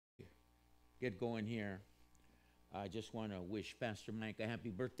get going here, I just want to wish Pastor Mike a happy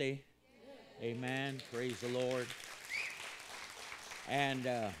birthday. Amen. Praise the Lord. And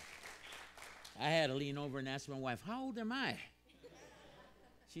I had to lean over and ask my wife, how old am I?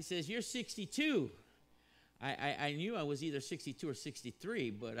 She says, you're 62. I knew I was either 62 or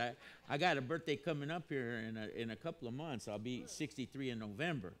 63, but I got a birthday coming up here in a couple of months. I'll be 63 in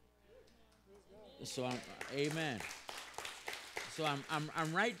November. So amen. So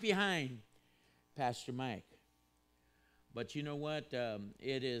I'm right behind Pastor Mike. But you know what?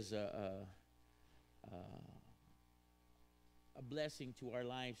 It is a blessing to our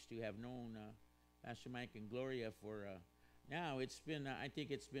lives to have known Pastor Mike and Gloria for now. It's been I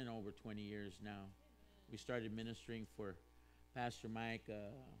think it's been over 20 years now. We started ministering for Pastor Mike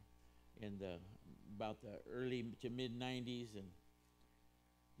in about the early to mid 90s, and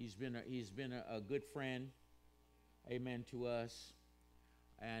he's been a good friend, amen, to us.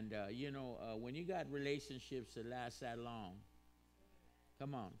 And when you got relationships that last that long,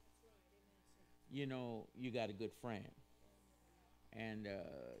 come on, you got a good friend. And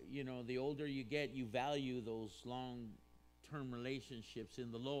the older you get, you value those long-term relationships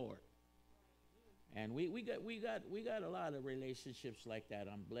in the Lord. And we got a lot of relationships like that.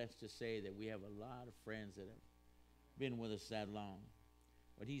 I'm blessed to say that we have a lot of friends that have been with us that long.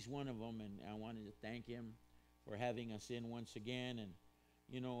 But he's one of them, and I wanted to thank him for having us in once again.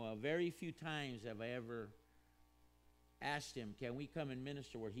 And very few times have I ever asked him, can we come and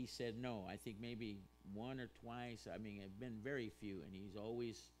minister, where he said no. I think maybe one or twice. I mean, it's been very few, and he's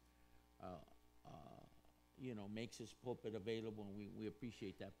always makes his pulpit available, and we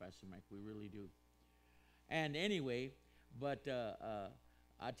appreciate that, Pastor Mike. We really do. And anyway, but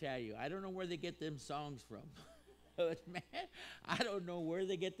I tell you, I don't know where they get them songs from. Man, I don't know where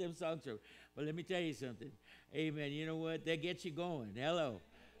they get them songs from. But let me tell you something. Amen. You know what? They get you going. Hello.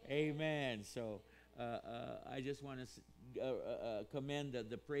 Amen. So I just want to commend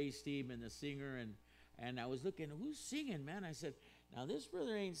the praise team and the singer. And I was looking, who's singing, man? I said, now this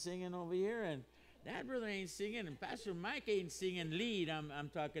brother ain't singing over here, and that brother ain't singing, and Pastor Mike ain't singing lead, I'm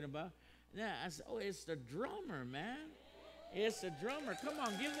talking about. Yeah, I said, oh, it's the drummer, man. It's the drummer. Come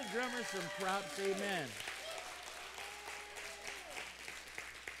on, give the drummer some props. Amen.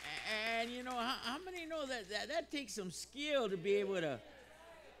 And how many know that takes some skill to be able to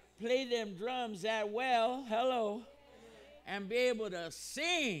play them drums that well? Hello. And be able to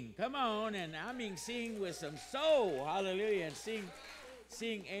sing. Come on. And I mean sing with some soul. Hallelujah. And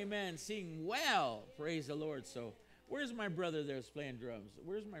sing, amen. Sing well. Praise the Lord. So where's my brother that's playing drums?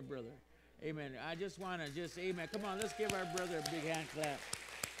 Where's my brother? Amen. I just want to amen. Come on, let's give our brother a big hand clap.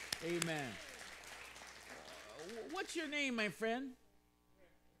 Amen. What's your name, my friend?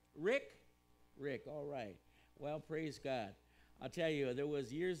 Rick? Rick, all right. Well, praise God. I'll tell you, there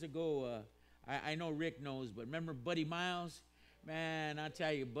was years ago, I know Rick knows, but remember Buddy Miles? Man, I'll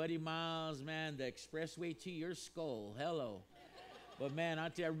tell you, Buddy Miles, man, the expressway to your skull. Hello. But man,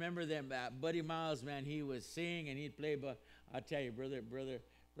 I remember them, Buddy Miles, man, he would sing and he'd play, but I'll tell you, brother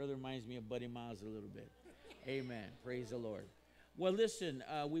reminds me of Buddy Miles a little bit. Amen. Praise the Lord. Well, listen,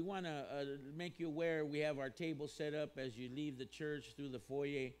 we want to make you aware we have our table set up as you leave the church through the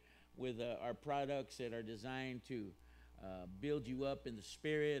foyer with our products that are designed to build you up in the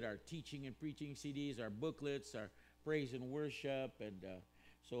spirit, our teaching and preaching CDs, our booklets, our praise and worship. And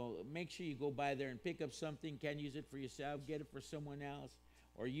so make sure you go by there and pick up something. Can't use it for yourself, get it for someone else,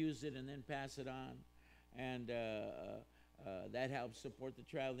 or use it and then pass it on. And that helps support the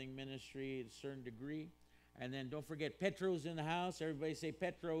traveling ministry to a certain degree. And then don't forget, Petro's in the house. Everybody say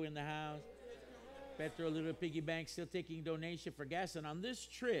Petro in the house. Petro, Little Piggy Bank, still taking donation for gas. And on this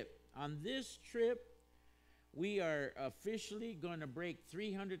trip, we are officially going to break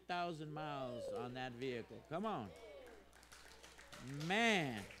 300,000 miles on that vehicle. Come on.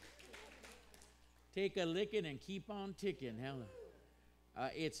 Man. Take a licking and keep on ticking. Hell,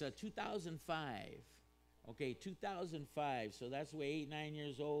 it's a 2005. Okay, 2005. So that's way 8-9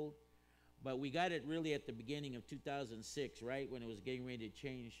 years old. But we got it really at the beginning of 2006, right, when it was getting ready to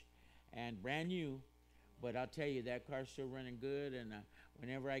change, and brand new. But I'll tell you, that car's still running good. And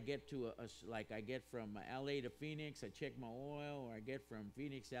whenever I get to like I get from L.A. to Phoenix, I check my oil, or I get from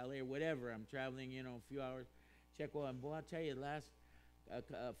Phoenix to L.A. or whatever. I'm traveling, a few hours, check oil. And boy, I'll tell you, last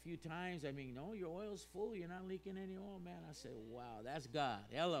a few times, I mean, no, your oil's full. You're not leaking any oil, man. I said, wow, that's God.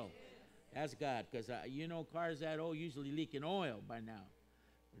 Hello. That's God. Because, cars that old usually leaking oil by now.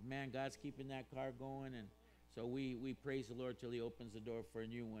 But man, God's keeping that car going, and so we praise the Lord till He opens the door for a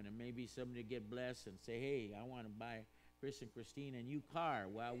new one. And maybe somebody get blessed and say, hey, I want to buy Chris and Christine a new car.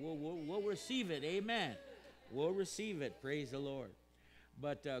 Well, we'll receive it. Amen. We'll receive it. Praise the Lord.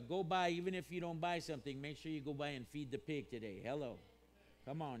 But go by, even if you don't buy something, make sure you go by and feed the pig today. Hello.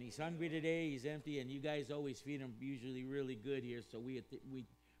 Come on, he's hungry today, he's empty, and you guys always feed him usually really good here, so we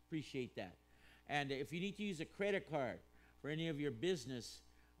appreciate that. And if you need to use a credit card for any of your business,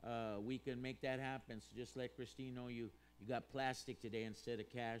 we can make that happen. So just let Christine know you got plastic today instead of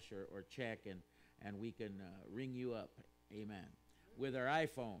cash or check, and we can ring you up, amen, with our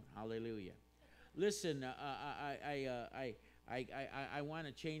iPhone. Hallelujah. Listen, I want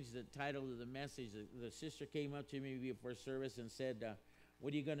to change the title of the message. The sister came up to me before service and said,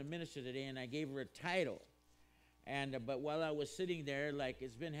 what are you going to minister today? And I gave her a title. And but while I was sitting there, like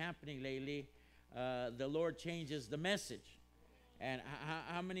it's been happening lately, the Lord changes the message. And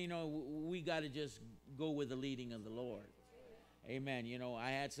how many know we got to just go with the leading of the Lord? Amen. You know,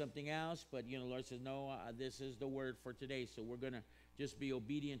 I had something else, but, you know, the Lord says, no, this is the word for today. So we're going to just be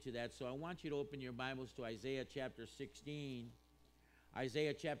obedient to that. So I want you to open your Bibles to Isaiah chapter 16.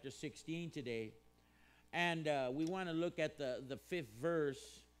 Isaiah chapter 16 today. And we want to look at the 5th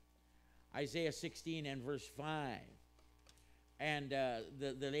verse, Isaiah 16 and verse 5. And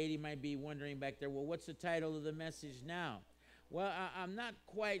the lady might be wondering back there, well, what's the title of the message now? Well, I'm not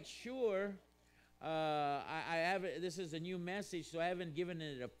quite sure. I haven't. This is a new message, so I haven't given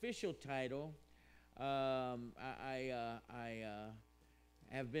it an official title. I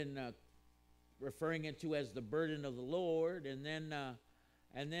have been referring it to as the burden of the Lord, and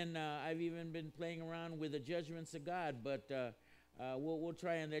then I've even been playing around with the judgments of God. But we'll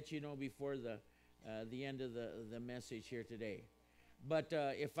try and let you know before the end of the message here today. But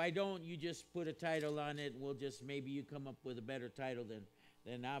if I don't, you just put a title on it. We'll just, maybe you come up with a better title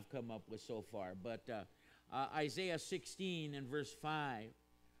than I've come up with so far. But Isaiah 16 and verse 5,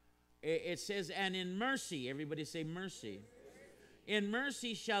 it says, and in mercy, everybody say mercy. In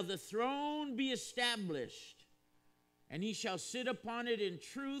mercy shall the throne be established, and he shall sit upon it in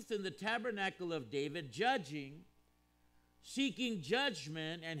truth in the tabernacle of David, judging, seeking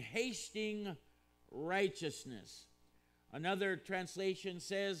judgment, and hasting righteousness. Another translation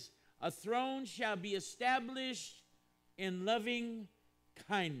says, a throne shall be established in loving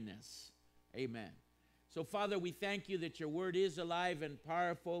kindness. Amen. So, Father, we thank you that your word is alive and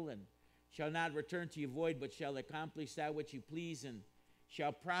powerful and shall not return to you void, but shall accomplish that which you please and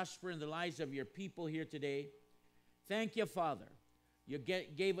shall prosper in the lives of your people here today. Thank you, Father. You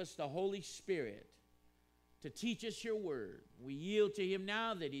gave us the Holy Spirit to teach us your word. We yield to him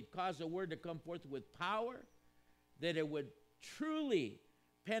now that he'd cause the word to come forth with power, that it would truly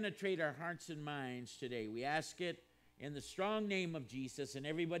penetrate our hearts and minds today. We ask it in the strong name of Jesus, and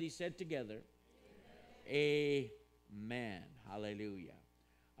everybody said together, amen. Amen. Hallelujah.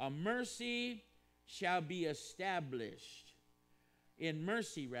 A mercy shall be established. In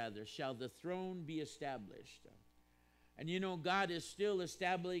mercy, rather, shall the throne be established. And you know, God is still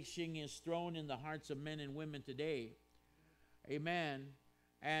establishing his throne in the hearts of men and women today. Amen.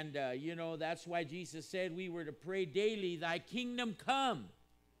 And, you know, that's why Jesus said we were to pray daily, thy kingdom come.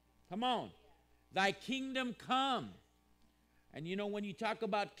 Come on. Thy kingdom come. And, you know, when you talk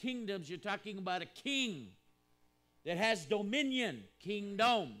about kingdoms, you're talking about a king that has dominion.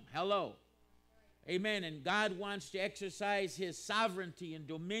 Kingdom. Hello. Amen. And God wants to exercise his sovereignty and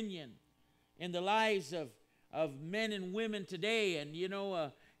dominion in the lives of men and women today. And, you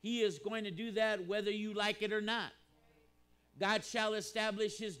know, he is going to do that whether you like it or not. God shall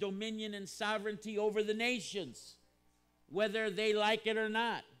establish his dominion and sovereignty over the nations, whether they like it or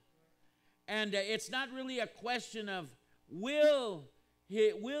not. And it's not really a question of will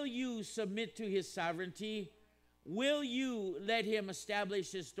you submit to his sovereignty? Will you let him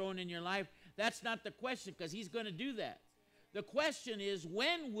establish his throne in your life? That's not the question, because he's going to do that. The question is,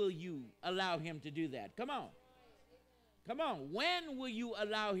 when will you allow him to do that? Come on. Come on. When will you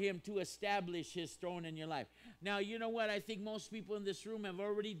allow him to establish his throne in your life? Now, you know what? I think most people in this room have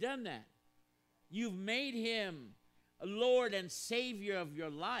already done that. You've made him Lord and Savior of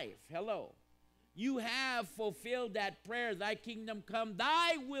your life. Hello. You have fulfilled that prayer, thy kingdom come,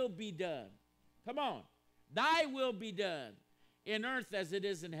 thy will be done. Come on. Thy will be done in earth as it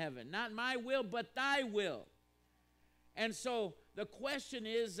is in heaven. Not my will, but thy will. And so the question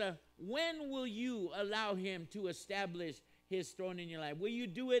is, when will you allow him to establish his throne in your life? Will you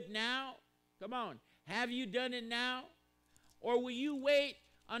do it now? Come on. Have you done it now? Or will you wait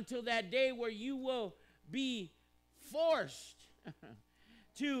until that day where you will be forced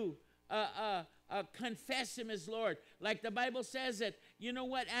to confess him as Lord? Like the Bible says that, you know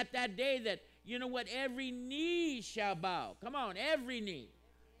what, at that day that, you know what, every knee shall bow. Come on, every knee.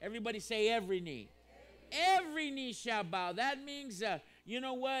 Everybody say every knee. Every knee shall bow. That means, you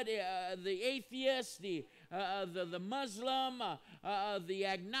know what, the atheist, the Muslim, the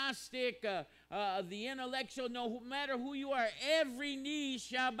agnostic, the intellectual, no matter who you are, every knee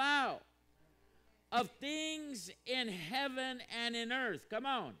shall bow of things in heaven and in earth. Come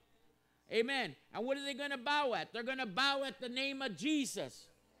on. Amen. And what are they going to bow at? They're going to bow at the name of Jesus.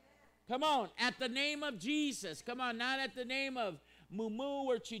 Come on. At the name of Jesus. Come on. Not at the name of Mumu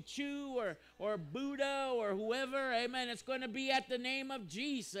or Chichu or Buddha or whoever. Amen. It's going to be at the name of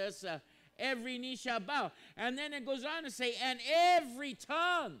Jesus. Every knee shall bow. And then it goes on to say, and every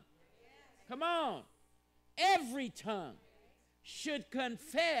tongue. Come on. Every tongue should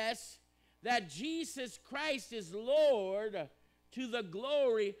confess that Jesus Christ is Lord, to the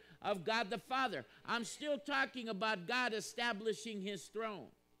glory of God the Father. I'm still talking about God establishing his throne.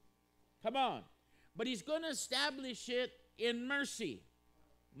 Come on. But he's going to establish it in mercy.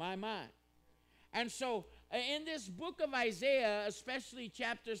 My. And so in this book of Isaiah, especially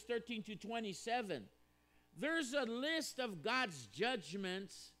chapters 13 to 27, there's a list of God's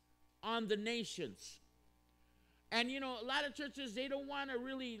judgments on the nations. And, you know, a lot of churches, they don't want to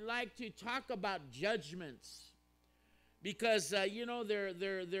really like to talk about judgments because, you know,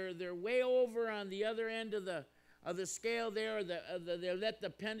 they're way over on the other end of the scale there. Or they let the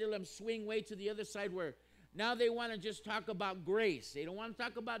pendulum swing way to the other side where now they want to just talk about grace. They don't want to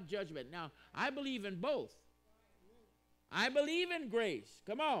talk about judgment. Now, I believe in both. I believe in grace.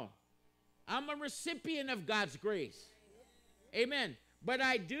 Come on. I'm a recipient of God's grace. Amen. But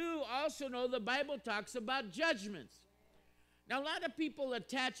I do also know the Bible talks about judgments. Now, a lot of people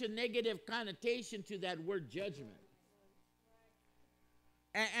attach a negative connotation to that word judgment.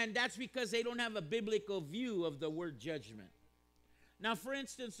 And that's because they don't have a biblical view of the word judgment. Now, for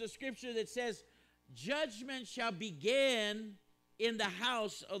instance, the scripture that says, judgment shall begin in the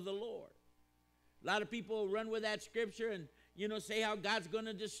house of the Lord. A lot of people run with that scripture and, you know, say how God's going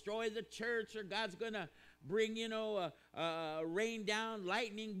to destroy the church or God's going to bring, you know, rain down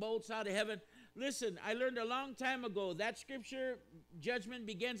lightning bolts out of heaven. Listen, I learned a long time ago that scripture, judgment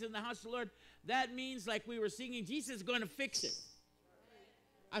begins in the house of the Lord. That means, like we were singing, Jesus is going to fix it.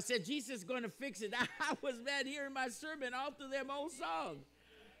 I said, Jesus is going to fix it. I was mad hearing my sermon all through them old songs.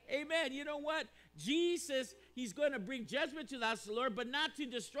 Amen. You know what? Jesus, he's going to bring judgment to the house of the Lord, but not to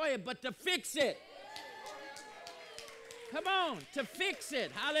destroy it, but to fix it. Come on, to fix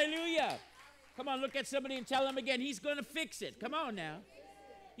it. Hallelujah. Come on, look at somebody and tell them again, he's going to fix it. Come on now.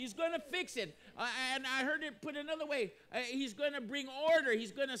 He's going to fix it. And I heard it put another way. He's going to bring order.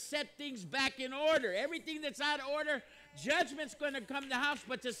 He's going to set things back in order. Everything that's out of order, judgment's going to come to the house,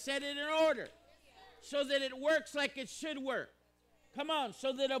 but to set it in order so that it works like it should work. Come on,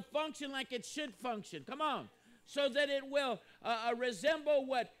 so that it'll function like it should function. Come on, so that it will resemble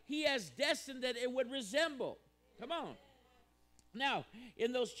what he has destined that it would resemble. Come on. Now,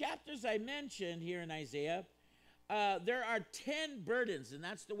 in those chapters I mentioned here in Isaiah, there are 10 burdens, and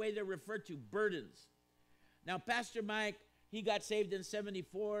that's the way they're referred to, burdens. Now, Pastor Mike, he got saved in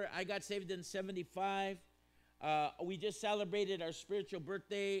 74. I got saved in 75. We just celebrated our spiritual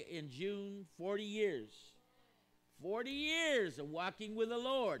birthday in June, 40 years. 40 years of walking with the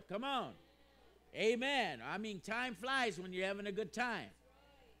Lord. Come on. Amen. I mean, time flies when you're having a good time.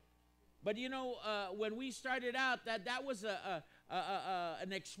 But, you know, when we started out, that was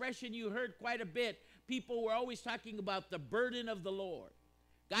an expression you heard quite a bit. People were always talking about the burden of the Lord.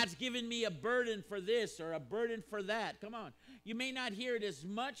 God's given me a burden for this or a burden for that. Come on. You may not hear it as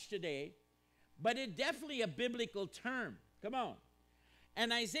much today, but it's definitely a biblical term. Come on.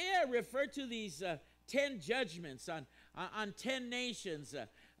 And Isaiah referred to these 10 judgments on 10 nations.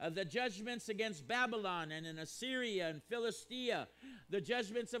 The judgments against Babylon and in Assyria and Philistia, the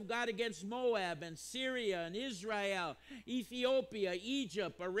judgments of God against Moab and Syria and Israel, Ethiopia,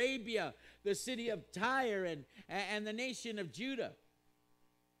 Egypt, Arabia, the city of Tyre and the nation of Judah.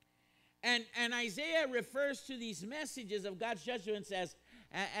 And Isaiah refers to these messages of God's judgments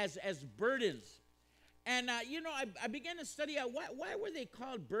as burdens. And, you know, I began to study out why were they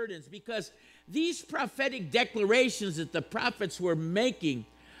called burdens? Because these prophetic declarations that the prophets were making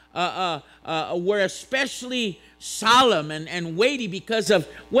were especially solemn and weighty because of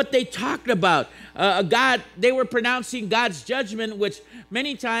what they talked about. They were pronouncing God's judgment, which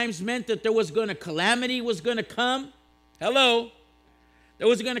many times meant that there was calamity was going to come. Hello. There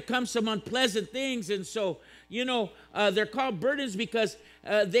was going to come some unpleasant things. And so, you know, they're called burdens because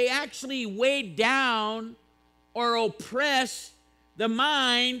they actually weighed down or oppressed the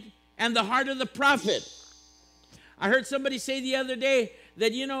mind and the heart of the prophet. I heard somebody say the other day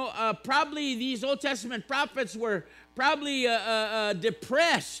that, you know, probably these Old Testament prophets were probably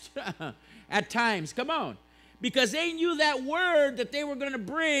depressed at times. Come on. Because they knew that word that they were going to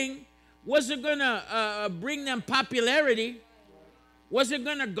bring wasn't going to bring them popularity. Wasn't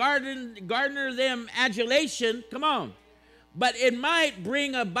going to garner them adulation. Come on. But it might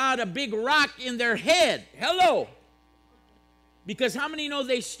bring about a big rock in their head. Hello. Because how many know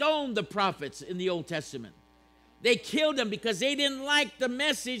they stoned the prophets in the Old Testament? They killed them because they didn't like the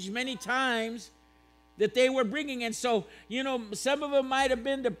message many times that they were bringing. And so, you know, some of them might have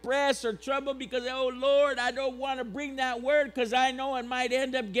been depressed or troubled because, oh, Lord, I don't want to bring that word because I know it might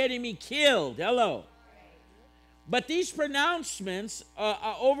end up getting me killed. Hello. But these pronouncements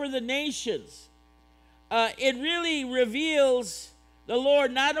over the nations, it really reveals the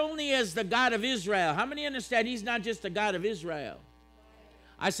Lord not only as the God of Israel. How many understand he's not just the God of Israel?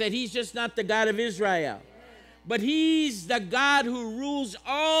 I said he's just not the God of Israel. But he's the God who rules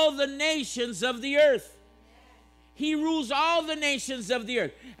all the nations of the earth. He rules all the nations of the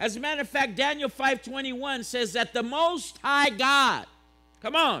earth. As a matter of fact, Daniel 5:21 says that the Most High God,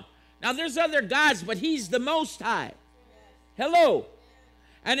 come on. Now there's other gods, but he's the Most High. Hello.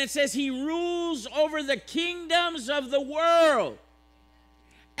 And it says he rules over the kingdoms of the world.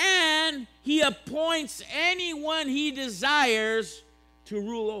 And he appoints anyone he desires to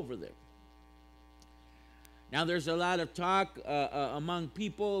rule over them. Now, there's a lot of talk among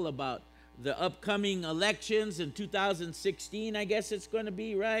people about the upcoming elections in 2016, I guess it's going to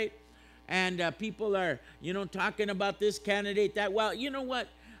be, right? And people are, you know, talking about this candidate, that. Well, you know what?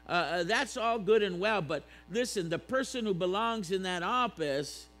 That's all good and well. But listen, the person who belongs in that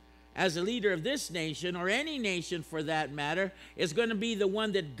office as a leader of this nation, or any nation for that matter, is going to be the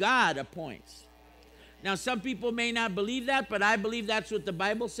one that God appoints. Now, some people may not believe that, but I believe that's what the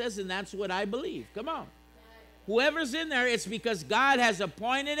Bible says, and that's what I believe. Come on. Whoever's in there, it's because God has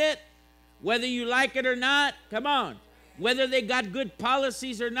appointed it, whether you like it or not. Come on. Whether they got good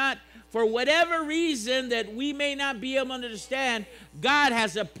policies or not, for whatever reason that we may not be able to understand, God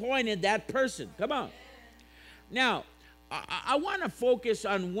has appointed that person. Come on. Now, I want to focus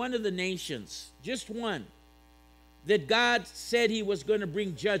on one of the nations, just one, that God said he was going to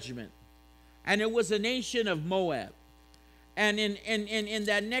bring judgment. And it was a nation of Moab. And in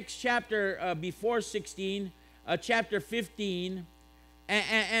that next chapter before 16, chapter 15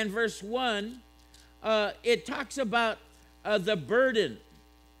 and verse 1, it talks about the burden.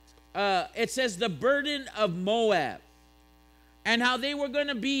 It says the burden of Moab, and how they were going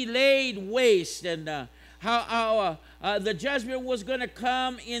to be laid waste, and how the judgment was going to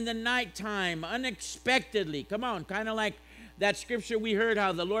come in the nighttime unexpectedly. Come on, kind of like that scripture we heard,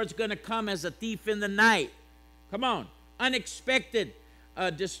 how the Lord's going to come as a thief in the night. Come on, unexpected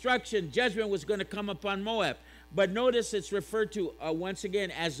destruction, judgment was going to come upon Moab. But notice it's referred to once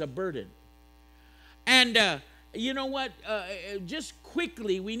again as a burden. And you know what? Just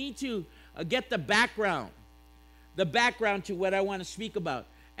quickly, we need to get the background to what I want to speak about.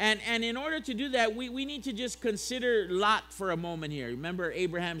 And in order to do that, we need to just consider Lot for a moment here. Remember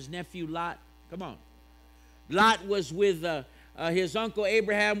Abraham's nephew Lot? Come on. Lot was with his uncle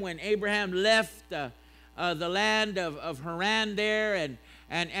Abraham when Abraham left the land of Haran there,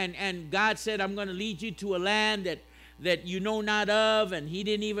 and God said, I'm going to lead you to a land that you know not of, and he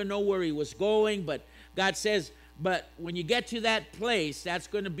didn't even know where he was going, but God says, but when you get to that place, that's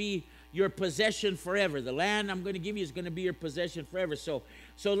going to be your possession forever. The land I'm going to give you is going to be your possession forever. So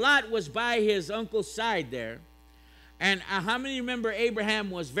Lot was by his uncle's side there, and how many remember Abraham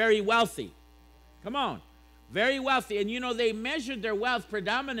was very wealthy? Come on, very wealthy. And you know, they measured their wealth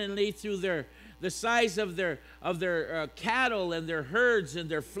predominantly through the size of their cattle and their herds and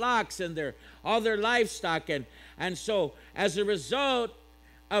their flocks and all their livestock. And so as a result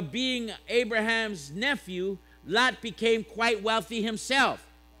of being Abraham's nephew, Lot became quite wealthy himself.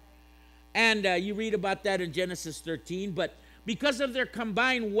 And you read about that in Genesis 13. But because of their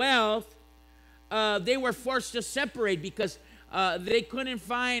combined wealth, they were forced to separate because they couldn't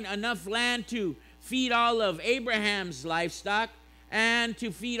find enough land to feed all of Abraham's livestock and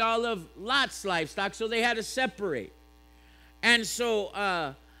to feed all of Lot's livestock, so they had to separate. And so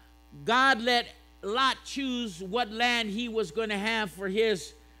God let Lot choose what land he was going to have for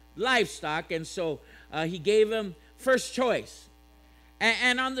his livestock, and so he gave him first choice.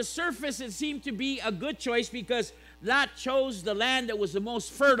 And on the surface, it seemed to be a good choice because Lot chose the land that was the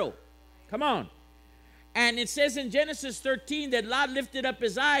most fertile. Come on. And it says in Genesis 13 that Lot lifted up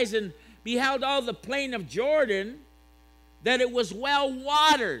his eyes and beheld all the plain of Jordan, that it was well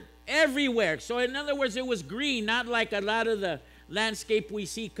watered everywhere. So in other words, it was green, not like a lot of the landscape we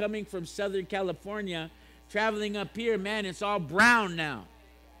see coming from Southern California, traveling up here. Man, it's all brown now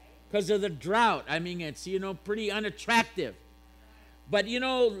because of the drought. I mean, it's, you know, pretty unattractive. But, you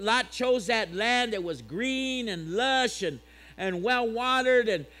know, Lot chose that land that was green and lush and well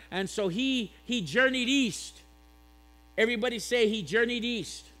watered. And so he journeyed east. Everybody say he journeyed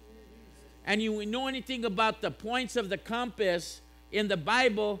east. And you know anything about the points of the compass in the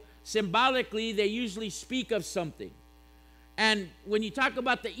Bible, symbolically, they usually speak of something. And when you talk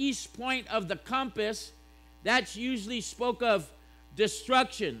about the east point of the compass, that's usually spoke of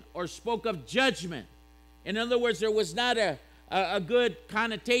destruction or spoke of judgment. In other words, there was not a good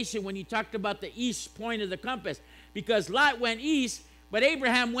connotation when you talked about the east point of the compass, because Lot went east, but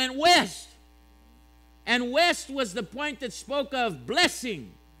Abraham went west. And west was the point that spoke of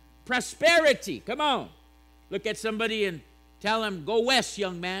blessing, prosperity. Come on. Look at somebody and tell him, go west,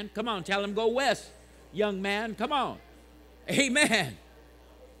 young man. Come on, tell him, go west, young man. Come on. Amen.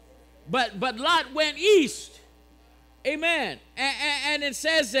 But Lot went east. Amen. And it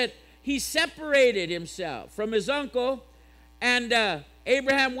says that he separated himself from his uncle, and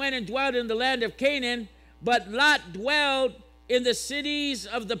Abraham went and dwelt in the land of Canaan, but Lot dwelled in the cities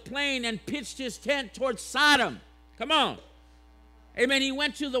of the plain and pitched his tent towards Sodom. Come on. Amen. He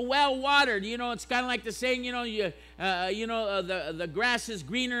went to the well-watered. You know, it's kind of like the saying, the grass is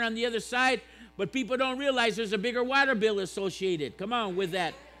greener on the other side, but people don't realize there's a bigger water bill associated. Come on with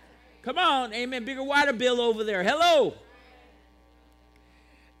that. Come on. Amen. Bigger water bill over there. Hello.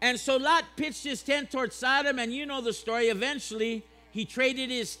 And so Lot pitched his tent towards Sodom, and you know the story. Eventually, he traded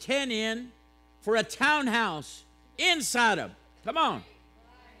his tent in for a townhouse in Sodom. Come on.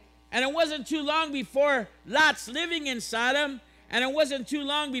 And it wasn't too long before Lot's living in Sodom, and it wasn't too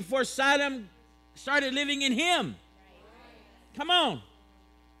long before Sodom started living in him. Come on.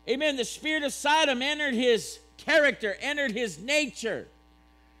 Amen. The spirit of Sodom entered his character, entered his nature.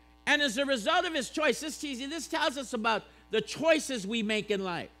 And as a result of his choice, this tells us about the choices we make in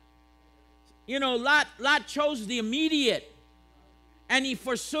life. You know, Lot chose the immediate, and he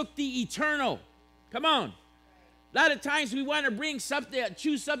forsook the eternal. Come on. A lot of times we want to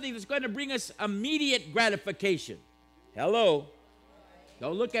choose something that's going to bring us immediate gratification. Hello.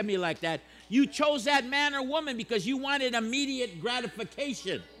 Don't look at me like that. You chose that man or woman because you wanted immediate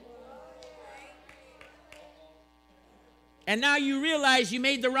gratification. And now you realize you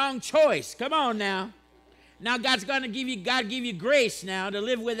made the wrong choice. Come on now. Now God's going to give you grace now to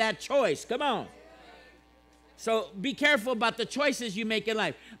live with that choice. Come on. So be careful about the choices you make in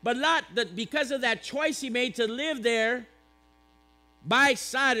life. But Lot, because of that choice he made to live there by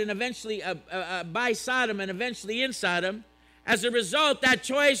Sodom and eventually in Sodom, as a result, that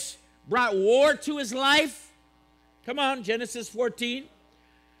choice brought war to his life. Come on, Genesis 14.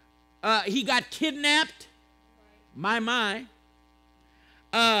 He got kidnapped. My.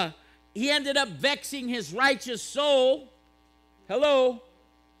 He ended up vexing his righteous soul. Hello.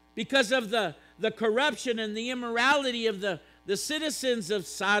 Because of the corruption and the immorality of the citizens of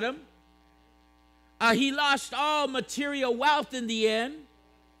Sodom. He lost all material wealth in the end.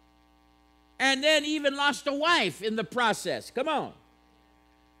 And then even lost a wife in the process. Come on.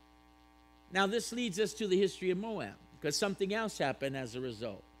 Now this leads us to the history of Moab, because something else happened as a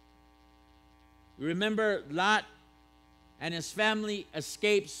result. Remember, Lot and his family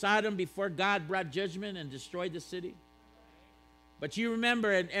escaped Sodom before God brought judgment and destroyed the city. But you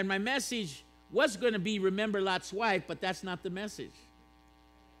remember, and my message was going to be remember Lot's wife, but that's not the message.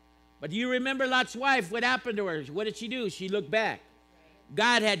 But you remember Lot's wife, what happened to her? What did she do? She looked back.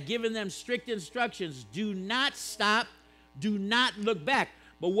 God had given them strict instructions. Do not stop. Do not look back.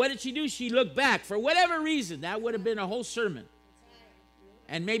 But what did she do? She looked back. For whatever reason, that would have been a whole sermon.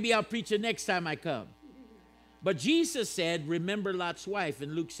 And maybe I'll preach it next time I come. But Jesus said, remember Lot's wife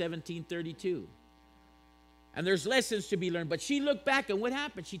in Luke 17:32. And there's lessons to be learned. But she looked back, and what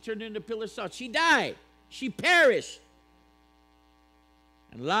happened? She turned into a pillar of salt. She died. She perished.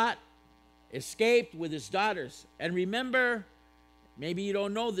 And Lot escaped with his daughters. And remember, maybe you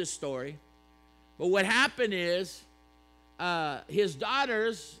don't know this story, but what happened is his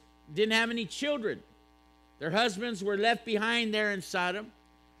daughters didn't have any children. Their husbands were left behind there in Sodom.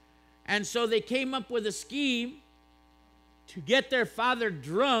 And so they came up with a scheme to get their father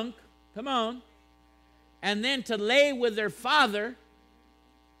drunk, come on, and then to lay with their father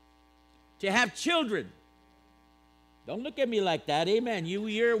to have children. Don't look at me like that, amen. You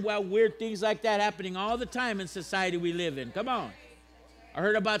hear about weird things like that happening all the time in society we live in. Come on. I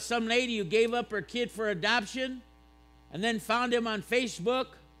heard about some lady who gave up her kid for adoption and then found him on Facebook,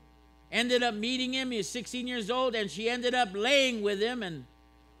 ended up meeting him. He was 16 years old, and she ended up laying with him and,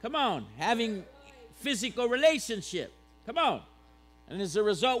 come on, having physical relationship. Come on. And as a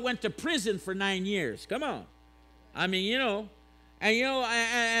result, went to prison for 9 years. Come on. I mean, you know,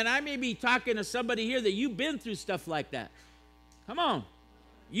 and I may be talking to somebody here that you've been through stuff like that. Come on.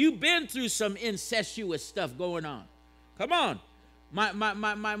 You've been through some incestuous stuff going on. Come on.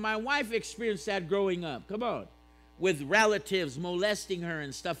 My wife experienced that growing up. Come on. with relatives molesting her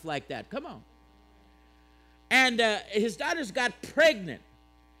and stuff like that. Come on. And his daughters got pregnant.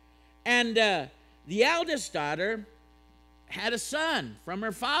 And the eldest daughter had a son from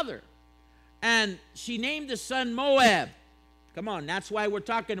her father. And she named the son Moab. Come on, that's why we're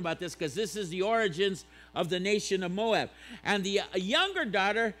talking about this, because this is the origins of the nation of Moab. And the younger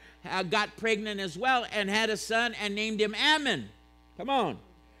daughter got pregnant as well and had a son and named him Ammon. Come on.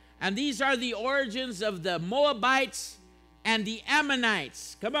 And these are the origins of the Moabites and the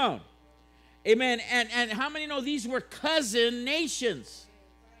Ammonites. Come on. Amen. And how many know these were cousin nations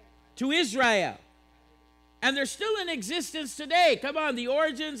to Israel? And they're still in existence today. Come on, the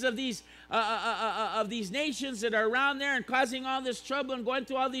origins of these nations that are around there and causing all this trouble and going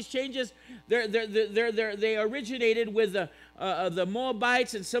through all these changes, they originated with the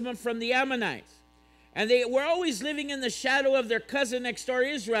Moabites and someone from the Ammonites. And they were always living in the shadow of their cousin next door,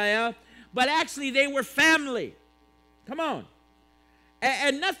 Israel, but actually they were family. Come on.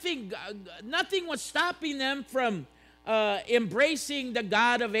 And nothing was stopping them from embracing the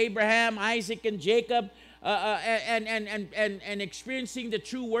God of Abraham, Isaac, and Jacob, and experiencing the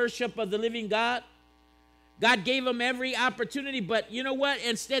true worship of the living God. God gave them every opportunity, but you know what?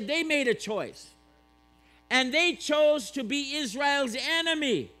 Instead, they made a choice. And they chose to be Israel's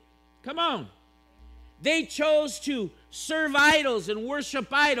enemy. Come on. They chose to serve idols and worship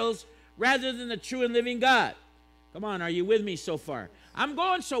idols rather than the true and living God. Come on, are you with me so far? I'm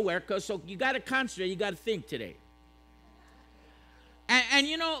going somewhere, so you got to concentrate, you got to think today. And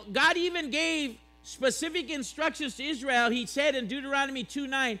you know, God even gave specific instructions to Israel. He said in Deuteronomy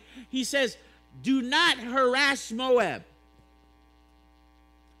 2:9, he says, do not harass Moab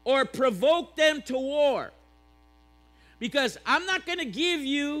or provoke them to war, because I'm not going to give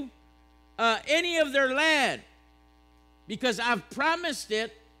you any of their land, because I've promised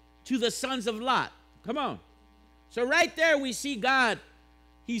it to the sons of Lot. Come on. So right there we see God,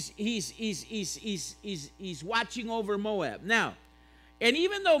 he's watching over Moab. Now, and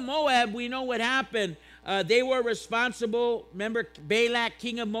even though Moab, we know what happened, they were responsible. Remember Balak,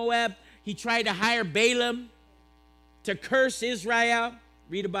 king of Moab, he tried to hire Balaam to curse Israel.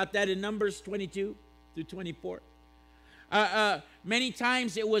 Read about that in Numbers 22 through 24. Many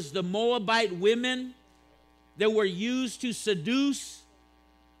times it was the Moabite women that were used to seduce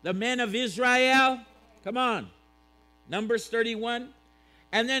the men of Israel. Come on. Numbers 31.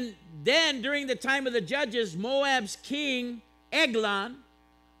 And then during the time of the judges, Moab's king, Eglon,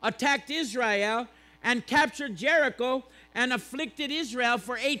 attacked Israel and captured Jericho and afflicted Israel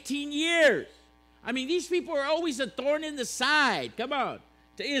for 18 years. I mean, these people are always a thorn in the side, come on,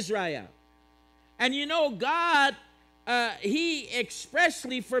 to Israel. And you know, God, he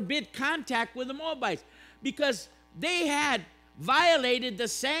expressly forbid contact with the Moabites because they had violated the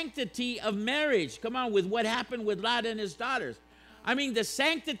sanctity of marriage. Come on, with what happened with Lot and his daughters. I mean, the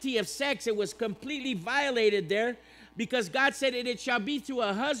sanctity of sex, it was completely violated there, because God said it shall be through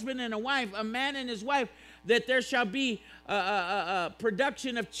a husband and a wife, a man and his wife, that there shall be a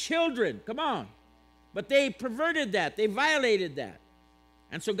production of children. Come on. But they perverted that. They violated that.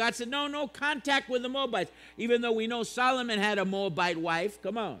 And so God said, no contact with the Moabites, even though we know Solomon had a Moabite wife.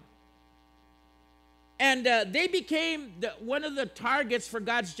 Come on. And they became one of the targets for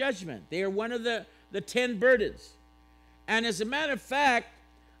God's judgment. They are one of the 10 burdens. And as a matter of fact,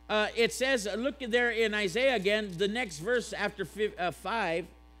 it says, look there in Isaiah again, the next verse after 5,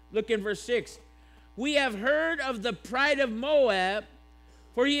 look in verse 6. We have heard of the pride of Moab,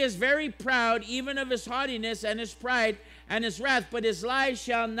 for he is very proud, even of his haughtiness and his pride and his wrath, but his lies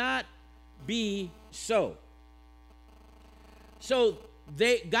shall not be so. So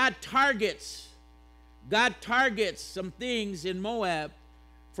God targets some things in Moab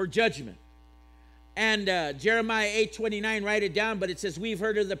for judgment. And Jeremiah 8:29, write it down, but it says, we've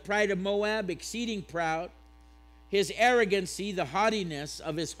heard of the pride of Moab, exceeding proud, his arrogancy, the haughtiness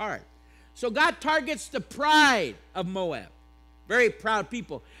of his heart. So God targets the pride of Moab. Very proud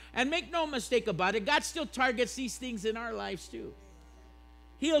people. And make no mistake about it, God still targets these things in our lives too.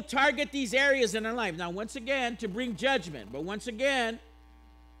 He'll target these areas in our life. Now, once again, to bring judgment, but once again,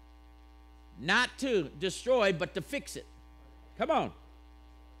 not to destroy, but to fix it. Come on.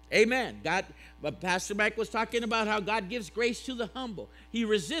 Amen. God, but Pastor Mike was talking about how God gives grace to the humble. He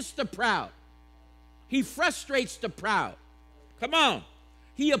resists the proud. He frustrates the proud. Come on.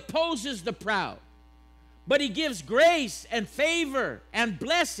 He opposes the proud. But he gives grace and favor and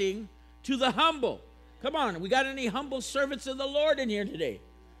blessing to the humble. Come on. We got any humble servants of the Lord in here today?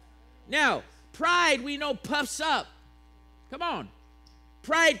 Now, pride, we know, puffs up. Come on.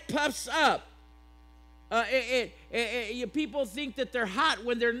 Pride puffs up. People think that they're hot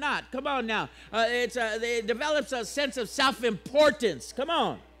when they're not. Come on now. It develops a sense of self-importance. Come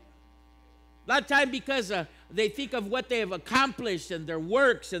on. A lot of time because they think of what they have accomplished and their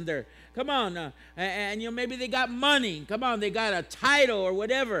works and their, come on, and maybe they got money. Come on, they got a title or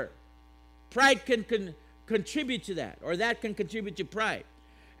whatever. Pride can contribute to that, or that can contribute to pride.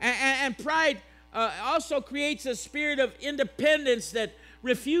 And pride also creates a spirit of independence that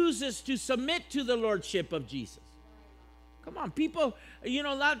refuses to submit to the lordship of Jesus. Come on, people, a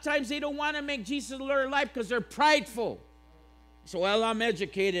lot of times they don't want to make Jesus the Lord of life because they're prideful. So, well, I'm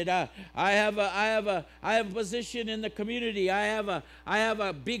educated. I have a position in the community. I have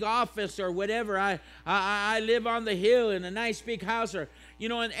a big office or whatever. I live on the hill in a nice big house, or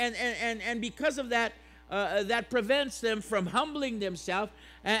and because of that, that prevents them from humbling themselves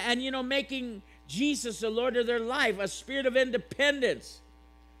and making Jesus the Lord of their life. A spirit of independence.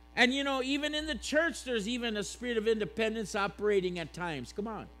 And, even in the church, there's even a spirit of independence operating at times. Come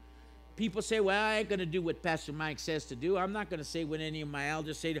on. People say, well, I ain't going to do what Pastor Mike says to do. I'm not going to say what any of my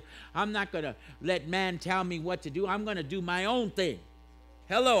elders say. I'm not going to let man tell me what to do. I'm going to do my own thing.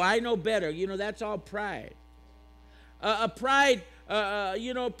 Hello, I know better. That's all pride. Pride,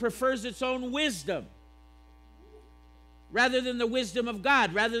 prefers its own wisdom rather than the wisdom of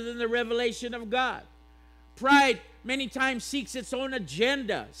God, rather than the revelation of God. Pride many times seeks its own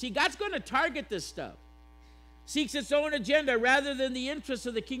agenda. See, God's going to target this stuff. Seeks its own agenda rather than the interests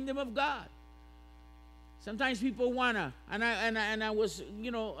of the kingdom of God. Sometimes people want to, and I was,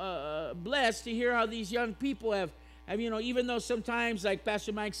 blessed to hear how these young people have, even though sometimes, like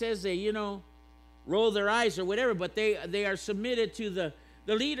Pastor Mike says, they, roll their eyes or whatever, but they are submitted to the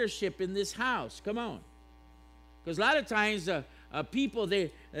leadership in this house. Come on. Because a lot of times people,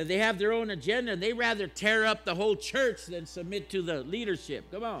 they have their own agenda, and they rather tear up the whole church than submit to the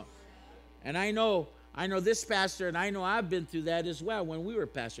leadership. Come on. And I know this pastor, and I know I've been through that as well when we were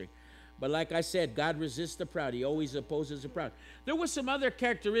pastoring. But like I said, God resists the proud. He always opposes the proud. There were some other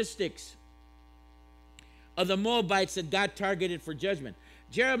characteristics of the Moabites that God targeted for judgment.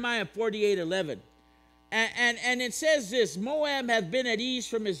 Jeremiah 48:11. And it says this, Moab hath been at ease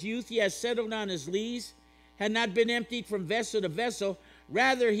from his youth. He has settled on his lees, had not been emptied from vessel to vessel.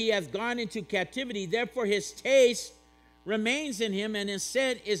 Rather, he hath gone into captivity. Therefore, his taste remains in him, and his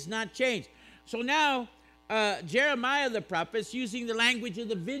scent is not changed. So now, Jeremiah the prophet is using the language of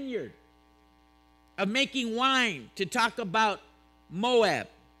the vineyard, of making wine, to talk about Moab.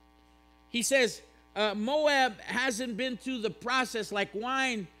 He says, Moab hasn't been through the process like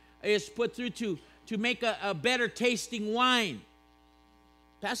wine is put through to make a better tasting wine.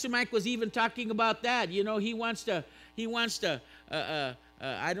 Pastor Mike was even talking about that. He wants to,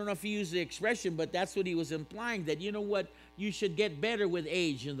 I don't know if he used the expression, but that's what he was implying, that you should get better with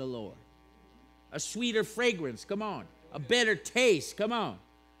age in the Lord. A sweeter fragrance, come on. A better taste, come on.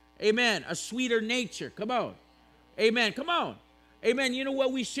 Amen. A sweeter nature, come on. Amen, come on. Amen. You know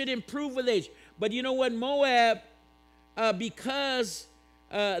what? We should improve with age. But you know what? Moab, because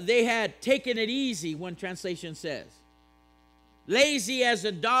they had taken it easy, one translation says. Lazy as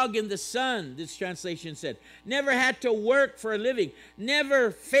a dog in the sun, this translation said. Never had to work for a living.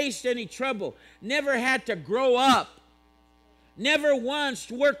 Never faced any trouble. Never had to grow up. Never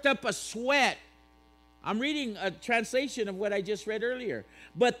once worked up a sweat. I'm reading a translation of what I just read earlier.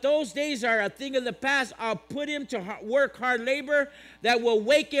 But those days are a thing of the past. I'll put him to work hard labor that will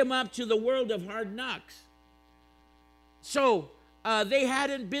wake him up to the world of hard knocks. So they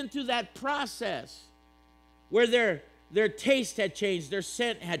hadn't been through that process where their taste had changed, their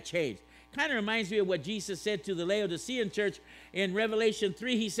scent had changed. Kind of reminds me of what Jesus said to the Laodicean church in Revelation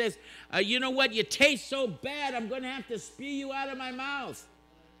 3. He says, you know what? You taste so bad, I'm going to have to spew you out of my mouth.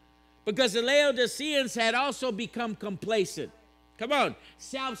 Because the Laodiceans had also become complacent. Come on,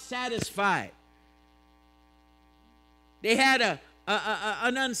 self-satisfied. They had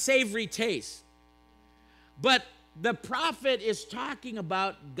an unsavory taste. But the prophet is talking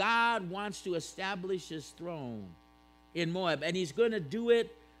about God wants to establish his throne in Moab, and he's going to do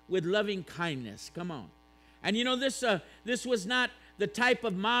it with loving kindness. Come on. And this was not the type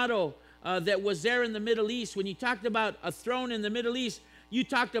of model that was there in the Middle East. When you talked about a throne in the Middle East, you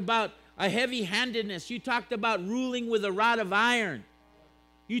talked about a heavy-handedness. You talked about ruling with a rod of iron.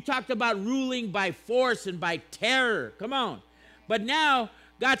 You talked about ruling by force and by terror. Come on. But now,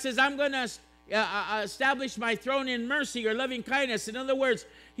 God says, I'm going to establish my throne in mercy or loving kindness. In other words,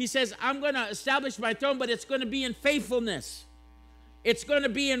 he says, I'm going to establish my throne, but it's going to be in faithfulness. It's going to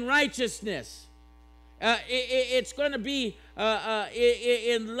be in righteousness. It's going to be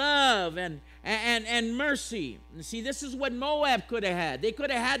in love and mercy. And see, this is what Moab could have had. They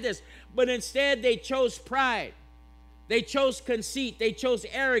could have had this, but instead they chose pride. They chose conceit. They chose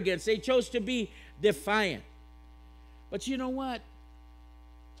arrogance. They chose to be defiant. But you know what?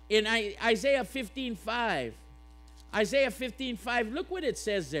 In Isaiah 15:5, look what it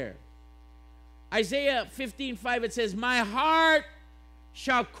says there. Isaiah 15:5, it says, my heart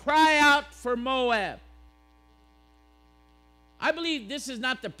shall cry out for Moab. I believe this is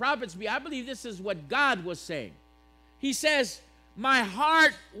not the prophet's view. I believe this is what God was saying. He says, my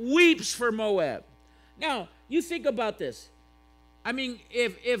heart weeps for Moab. Now, you think about this. I mean,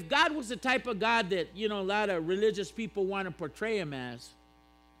 if God was the type of God that, a lot of religious people want to portray him as,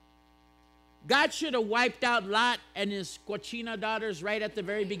 God should have wiped out Lot and his cochina daughters right at the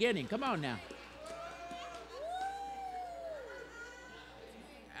very beginning. Come on now.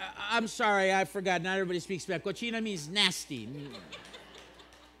 I'm sorry, I forgot. Not everybody speaks Spanish. Cochina means nasty.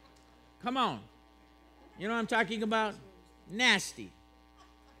 Come on. You know what I'm talking about? Nasty.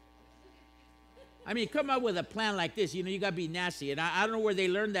 I mean, come up with a plan like this. You got to be nasty. And I don't know where they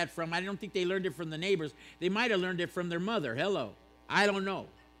learned that from. I don't think they learned it from the neighbors. They might have learned it from their mother. Hello. I don't know.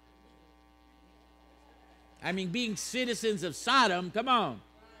 I mean, being citizens of Sodom, come on.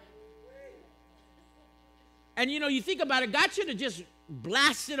 And, you think about it, God should have just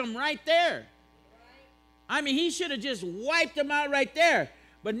blasted them right there. I mean, he should have just wiped them out right there.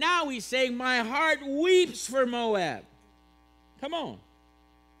 But now he's saying, my heart weeps for Moab. Come on.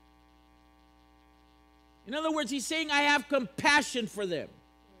 In other words, he's saying, I have compassion for them.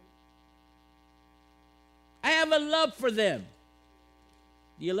 I have a love for them.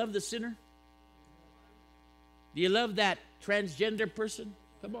 Do you love the sinner? Do you love that transgender person?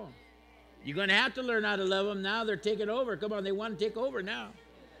 Come on. You're going to have to learn how to love them. Now they're taking over. Come on, they want to take over now.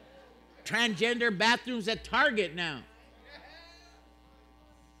 Transgender bathrooms at Target now.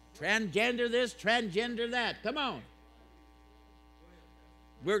 Transgender this, transgender that. Come on.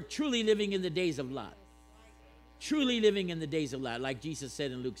 We're truly living in the days of Lot. Truly living in the days of Lot, like Jesus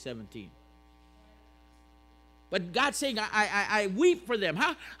said in Luke 17. But God's saying, I weep for them.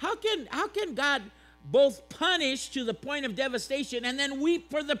 How can God both punish to the point of devastation and then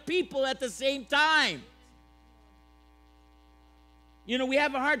weep for the people at the same time? We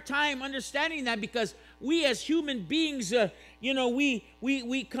have a hard time understanding that because we as human beings, we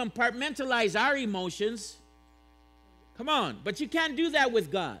compartmentalize our emotions. Come on, but you can't do that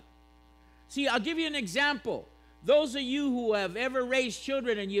with God. See, I'll give you an example. Those of you who have ever raised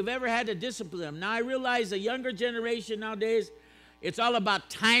children and you've ever had to discipline them. Now, I realize the younger generation nowadays, it's all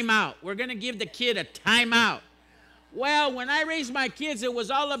about time out. We're going to give the kid a time out. Well, when I raised my kids, it was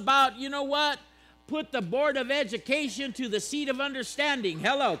all about, you know what? Put the Board of Education to the seat of understanding.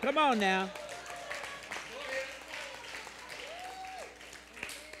 Hello, come on now.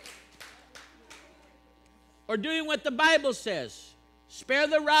 Or doing what the Bible says. Spare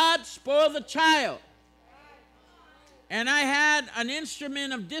the rod, spoil the child. And I had an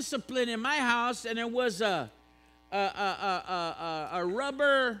instrument of discipline in my house, and it was a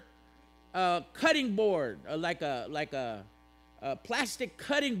rubber cutting board, like a plastic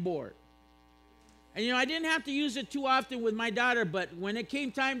cutting board. And, I didn't have to use it too often with my daughter, but when it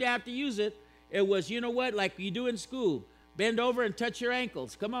came time to have to use it, it was, you know what, like you do in school. Bend over and touch your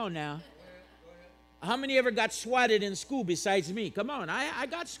ankles. Come on now. How many ever got swatted in school besides me? Come on, I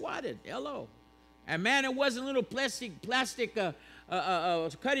got swatted. Hello. And man, it wasn't a little plastic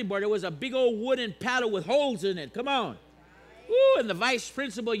cutting board. It was a big old wooden paddle with holes in it. Come on. Woo, and the vice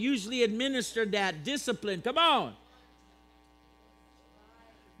principal usually administered that discipline. Come on.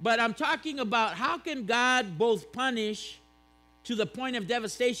 But I'm talking about how can God both punish to the point of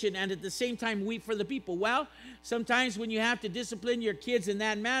devastation and at the same time weep for the people? Well, sometimes when you have to discipline your kids in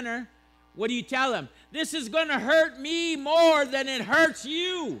that manner, what do you tell them? This is going to hurt me more than it hurts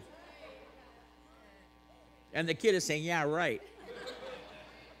you. And the kid is saying, yeah, right.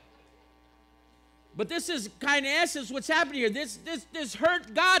 But this is kind of essence what's happening here. This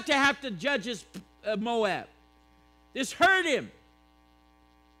hurt God to have to judge his Moab. This hurt him.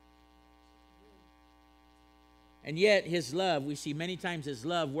 And yet his love, we see many times his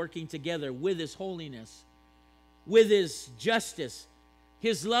love working together with his holiness, with his justice.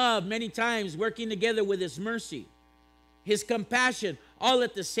 His love many times working together with his mercy, his compassion, all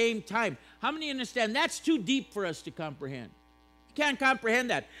at the same time. How many understand that's too deep for us to comprehend? You can't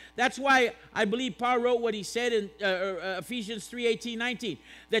comprehend that. That's why I believe Paul wrote what he said in Ephesians 3:18-19,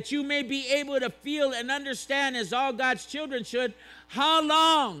 that you may be able to feel and understand as all God's children should, how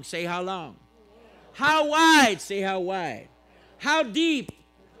long, say how long. How wide, say how wide. How deep.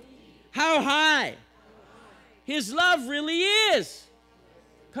 How high. His love really is.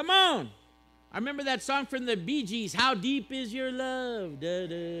 Come on. I remember that song from the Bee Gees, How Deep Is Your Love? Da,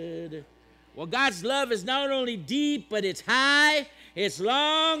 da, da. Well, God's love is not only deep, but it's high, it's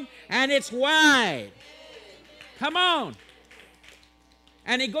long, and it's wide. Come on.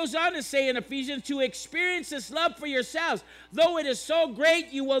 And it goes on to say in Ephesians, to experience this love for yourselves. Though it is so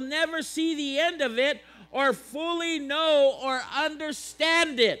great, you will never see the end of it or fully know or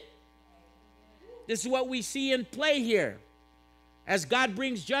understand it. This is what we see in play here. As God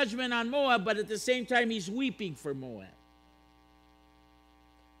brings judgment on Moab, but at the same time, he's weeping for Moab.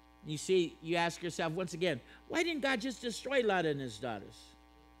 You see, you ask yourself once again, why didn't God just destroy Lot and his daughters?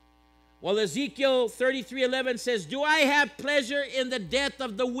 Well, Ezekiel 33:11 says, do I have pleasure in the death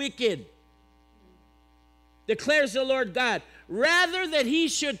of the wicked? Declares the Lord God, rather that he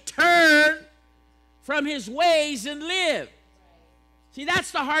should turn from his ways and live. See,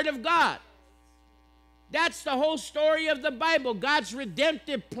 that's the heart of God. That's the whole story of the Bible, God's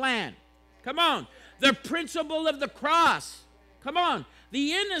redemptive plan. Come on. The principle of the cross. Come on.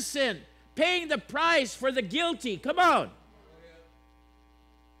 The innocent paying the price for the guilty. Come on.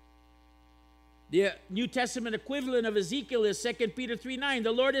 The New Testament equivalent of Ezekiel is 2 Peter 3:9.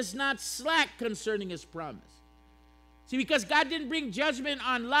 The Lord is not slack concerning his promise. See, because God didn't bring judgment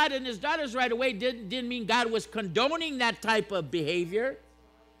on Lot and his daughters right away, didn't mean God was condoning that type of behavior.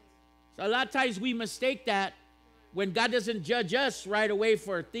 So a lot of times we mistake that when God doesn't judge us right away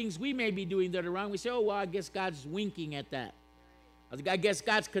for things we may be doing that are wrong. We say, oh, well, I guess God's winking at that. I guess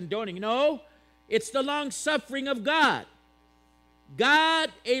God's condoning. No, it's the long suffering of God.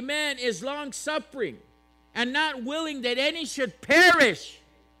 God, amen, is long-suffering and not willing that any should perish,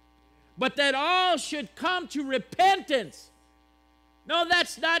 but that all should come to repentance. No,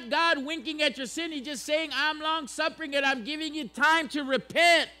 that's not God winking at your sin. He's just saying, I'm long-suffering and I'm giving you time to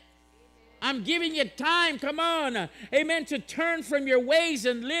repent. I'm giving you time, come on, amen, to turn from your ways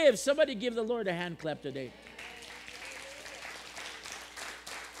and live. Somebody give the Lord a hand clap today.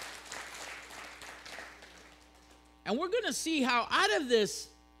 And we're going to see how out of this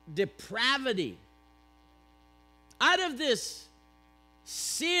depravity, out of this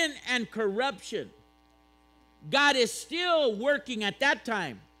sin and corruption, God is still working at that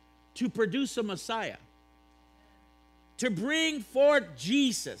time to produce a Messiah, to bring forth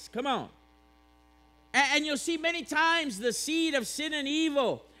Jesus. Come on. And you'll see many times the seed of sin and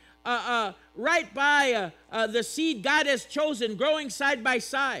evil right by the seed God has chosen, growing side by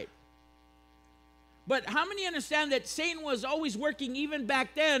side. But how many understand that Satan was always working, even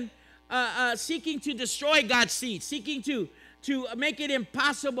back then, seeking to destroy God's seed, seeking to make it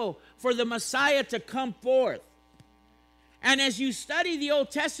impossible for the Messiah to come forth? And as you study the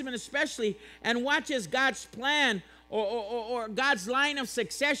Old Testament especially, and watch as God's plan or God's line of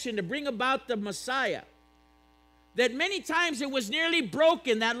succession to bring about the Messiah, that many times it was nearly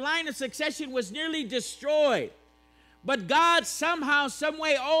broken. That line of succession was nearly destroyed. But God somehow, some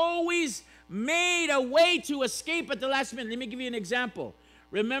way, always made a way to escape at the last minute. Let me give you an example.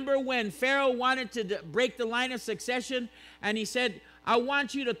 Remember when Pharaoh wanted to break the line of succession, and he said, I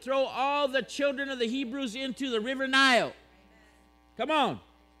want you to throw all the children of the Hebrews into the river Nile. Come on.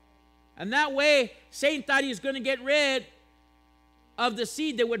 And that way, Satan thought he was going to get rid of the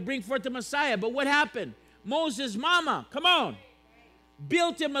seed that would bring forth the Messiah. But what happened? Moses' mama, come on,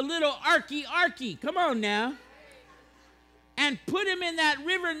 built him a little arky. Come on now. And put him in that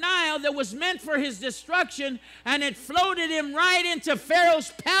river Nile that was meant for his destruction, and it floated him right into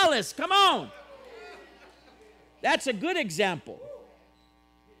Pharaoh's palace. Come on. That's a good example.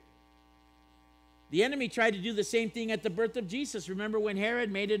 The enemy tried to do the same thing at the birth of Jesus. Remember when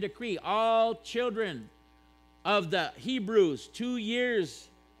Herod made a decree, all children of the Hebrews 2 years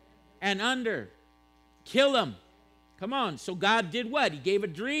and under, kill them. Come on. So God did what? He gave a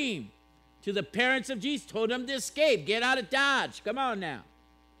dream to the parents of Jesus, told them to escape, get out of Dodge. Come on now,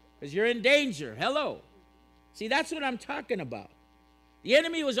 because you're in danger. Hello. See, that's what I'm talking about. The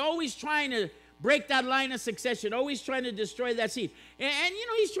enemy was always trying to break that line of succession, always trying to destroy that seed. And you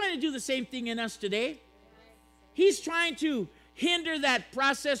know, he's trying to do the same thing in us today. He's trying to hinder that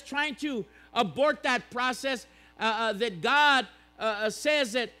process, trying to abort that process that God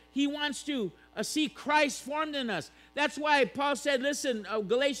says that he wants to see Christ formed in us. That's why Paul said, listen,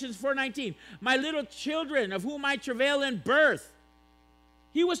 Galatians 4:19, my little children of whom I travail in birth.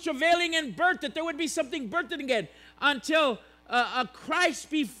 He was travailing in birth, that there would be something birthed again until a Christ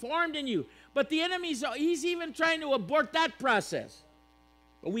be formed in you. But the enemy, he's even trying to abort that process.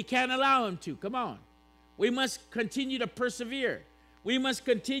 But we can't allow him to. Come on. We must continue to persevere. We must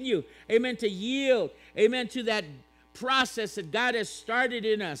continue, amen, to yield, amen, to that process that God has started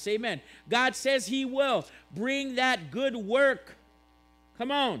in us. Amen. God says he will bring that good work,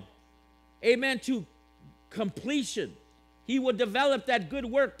 come on, amen, to completion. He will develop that good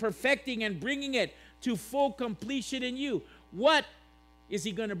work, perfecting and bringing it to full completion in you. What is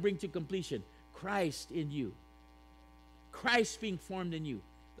he going to bring to completion? Christ in you. Christ being formed in you,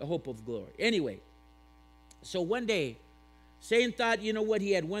 the hope of glory. Anyway, so one day, Satan thought, you know what,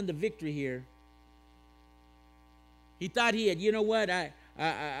 he had won the victory here. He thought he had, you know what,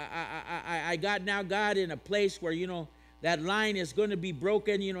 I got now God in a place where, you know, that line is going to be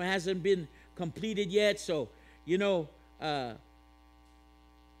broken, you know, hasn't been completed yet. So, you know,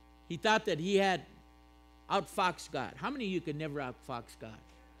 he thought that he had outfoxed God. How many of you can never outfox God?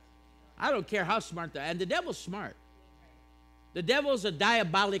 I don't care how smart and the devil's smart. The devil's a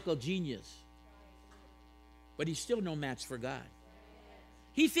diabolical genius. But he's still no match for God.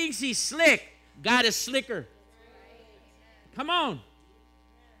 He thinks he's slick. God is slicker. Come on.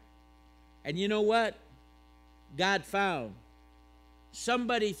 And you know what? God found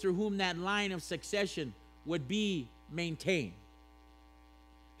somebody through whom that line of succession would be maintained.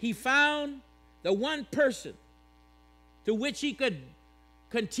 He found the one person to which he could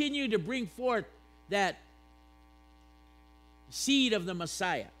continue to bring forth that seed of the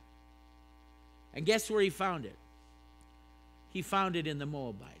Messiah. And guess where he found it? He found it in the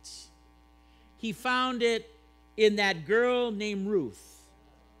Moabites. He found it in that girl named Ruth.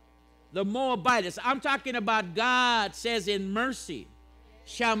 The Moabites. I'm talking about God says, in mercy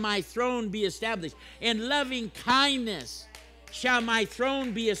shall my throne be established. In loving kindness shall my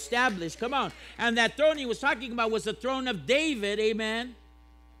throne be established. Come on. And that throne he was talking about was the throne of David. Amen.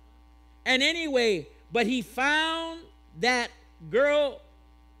 And anyway, but he found that girl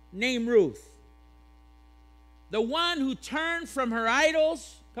named Ruth. The one who turned from her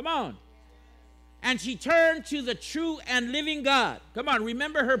idols. Come on. And she turned to the true and living God. Come on,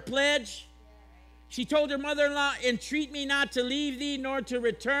 remember her pledge? She told her mother-in-law, entreat me not to leave thee, nor to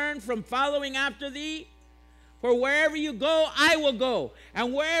return from following after thee. For wherever you go, I will go.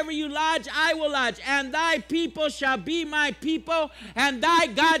 And wherever you lodge, I will lodge. And thy people shall be my people, and thy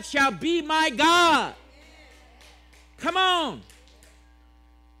God shall be my God. Come on.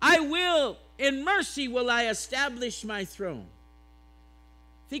 I will, in mercy will I establish my throne.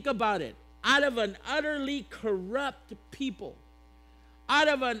 Think about it. Out of an utterly corrupt people, out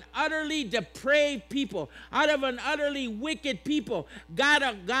of an utterly depraved people, out of an utterly wicked people, God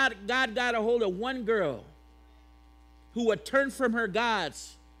got a hold of one girl who would turn from her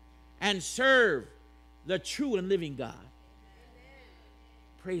gods and serve the true and living God.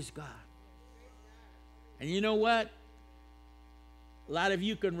 Praise God. And you know what? A lot of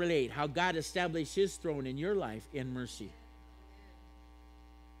you can relate how God established his throne in your life in mercy.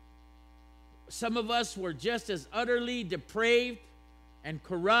 Some of us were just as utterly depraved and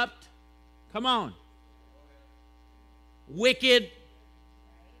corrupt. Come on. Wicked.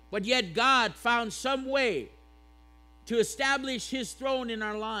 But yet God found some way to establish his throne in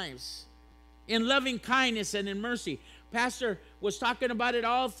our lives in loving kindness and in mercy. Pastor was talking about it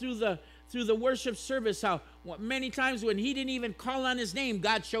all through the worship service, how many times when he didn't even call on his name,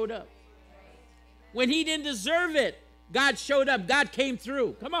 God showed up. When he didn't deserve it, God showed up. God came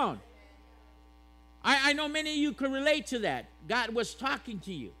through. Come on. I know many of you can relate to that. God was talking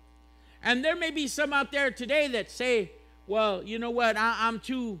to you. And there may be some out there today that say, well, you know what, I'm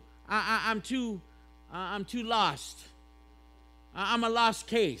too lost. I'm a lost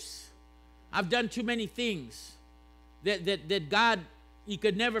case. I've done too many things that God, he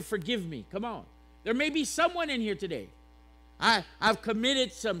could never forgive me. Come on. There may be someone in here today. I've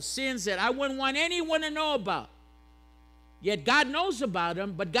committed some sins that I wouldn't want anyone to know about. Yet God knows about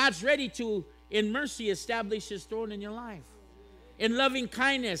them, but God's ready to, in mercy, establish his throne in your life. In loving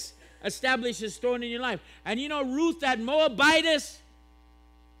kindness, establish his throne in your life. And you know, Ruth, that Moabitess,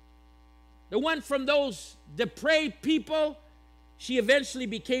 the one from those depraved people, she eventually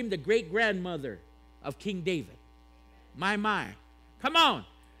became the great-grandmother of King David. My. Come on.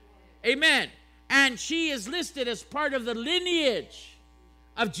 Amen. And she is listed as part of the lineage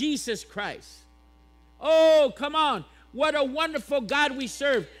of Jesus Christ. Oh, come on. What a wonderful God we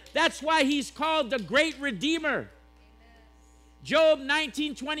serve. That's why he's called the great Redeemer. Amen. Job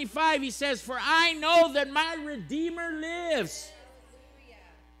 19:25, he says, for I know that my Redeemer lives. Hallelujah.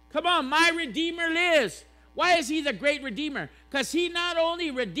 Come on, my Redeemer lives. Why is he the great Redeemer? Because he not only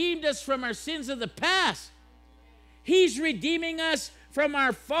redeemed us from our sins of the past, he's redeeming us from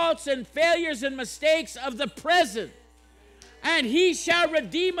our faults and failures and mistakes of the present. And he shall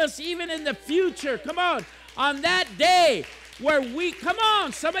redeem us even in the future. Come on that day where we, come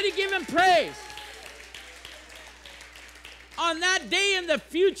on, somebody give him praise. on that day in the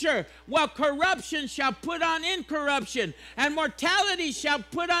future, while corruption shall put on incorruption, and mortality shall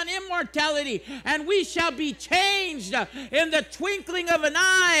put on immortality, and we shall be changed in the twinkling of an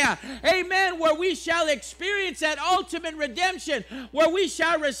eye. Amen. Where we shall experience that ultimate redemption, where we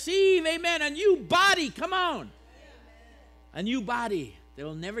shall receive, amen, a new body. Come on. A new body that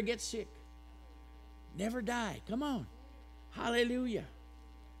will never get sick, never die. Come on. Hallelujah.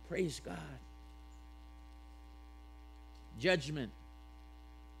 Praise God. Judgment.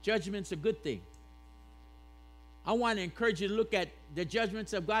 Judgment's a good thing. I want to encourage you to look at the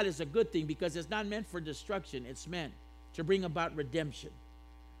judgments of God as a good thing, because it's not meant for destruction. It's meant to bring about redemption.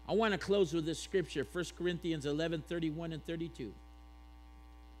 I want to close with this scripture, 1 Corinthians 11, 31 and 32.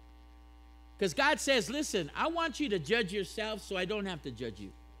 Because God says, listen, I want you to judge yourself so I don't have to judge you.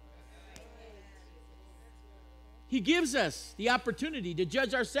 He gives us the opportunity to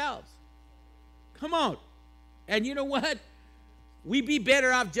judge ourselves. Come on. And you know what? We'd be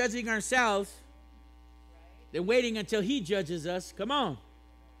better off judging ourselves than waiting until He judges us. Come on.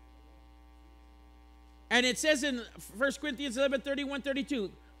 And it says in 1 Corinthians 11, 31, 32,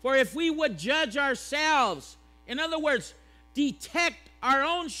 for if we would judge ourselves, in other words, detect our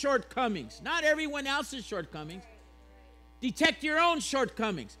own shortcomings, not everyone else's shortcomings. Detect your own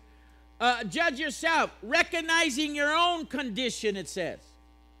shortcomings. Judge yourself, recognizing your own condition, it says.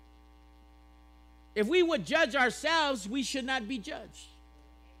 If we would judge ourselves, we should not be judged.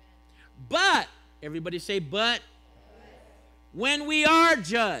 But, everybody say, but, when we are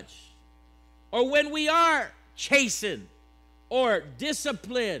judged, or when we are chastened, or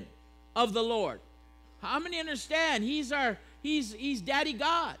disciplined of the Lord, how many understand He's Daddy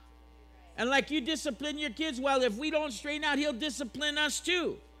God? And like you discipline your kids, well, if we don't straighten out, He'll discipline us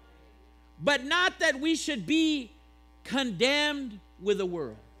too. But not that we should be condemned with the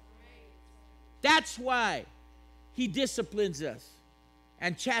world. That's why He disciplines us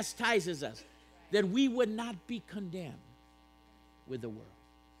and chastises us, that we would not be condemned with the world.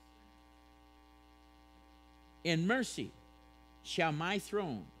 In mercy shall my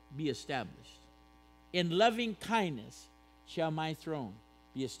throne be established. In loving kindness shall my throne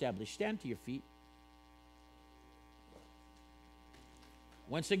be established. Stand to your feet.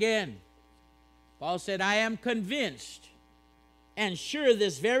 Once again, Paul said, I am convinced and sure of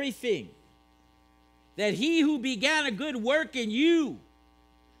this very thing, that He who began a good work in you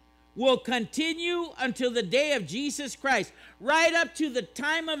will continue until the day of Jesus Christ, right up to the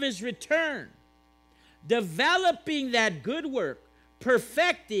time of His return, developing that good work,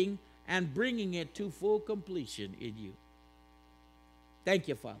 perfecting and bringing it to full completion in you. Thank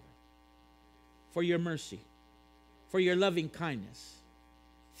you, Father, for your mercy, for your loving kindness.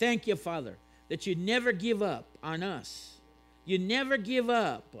 Thank you, Father, that you never give up on us. You never give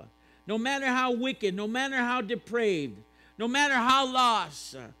up. No matter how wicked, no matter how depraved, no matter how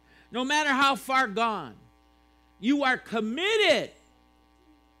lost, no matter how far gone, you are committed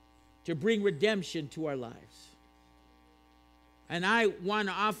to bring redemption to our lives. And I want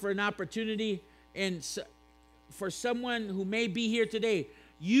to offer an opportunity for someone who may be here today.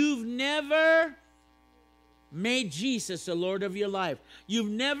 You've never made Jesus the Lord of your life. You've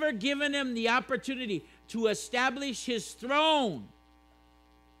never given Him the opportunity to establish His throne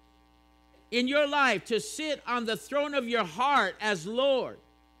in your life, to sit on the throne of your heart as Lord.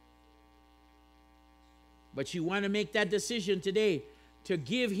 But you want to make that decision today to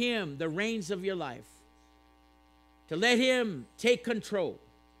give Him the reins of your life, to let Him take control,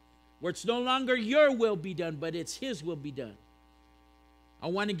 where it's no longer your will be done, but it's His will be done. I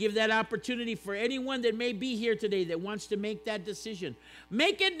want to give that opportunity for anyone that may be here today that wants to make that decision.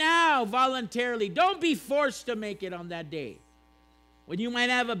 Make it now voluntarily. Don't be forced to make it on that day, when you might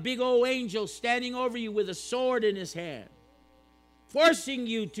have a big old angel standing over you with a sword in his hand, forcing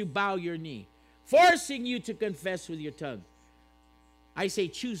you to bow your knee, forcing you to confess with your tongue. I say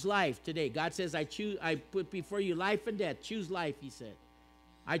choose life today. God says, I put before you life and death. Choose life, He said.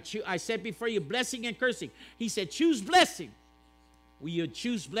 I set before you blessing and cursing. He said, choose blessing. Will you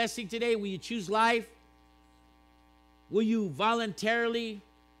choose blessing today? Will you choose life? Will you voluntarily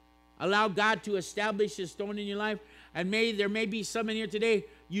allow God to establish His throne in your life? And there may be some in here today,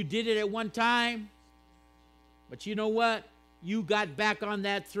 you did it at one time, but you know what? You got back on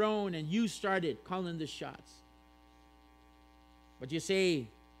that throne and you started calling the shots. But you say,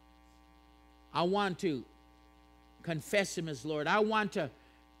 I want to confess Him as Lord. I want to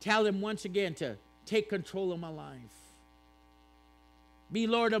tell Him once again to take control of my life. Be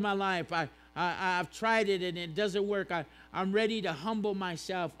Lord of my life. I've tried it and it doesn't work. I'm ready to humble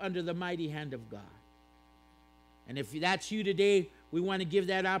myself under the mighty hand of God. And if that's you today, we want to give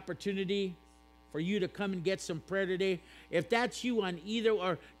that opportunity for you to come and get some prayer today. If that's you on either,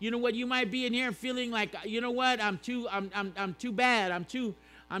 or you know what, you might be in here feeling like, you know what, I'm too bad, I'm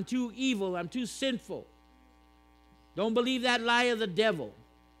too evil, I'm too sinful. Don't believe that lie of the devil.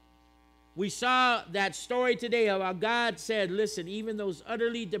 We saw that story today of how God said, listen, even those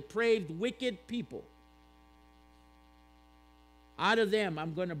utterly depraved, wicked people, out of them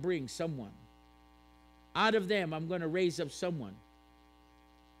I'm going to bring someone. Out of them I'm going to raise up someone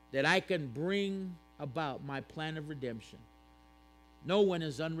that I can bring about my plan of redemption. No one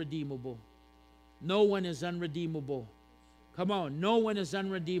is unredeemable. No one is unredeemable. Come on, no one is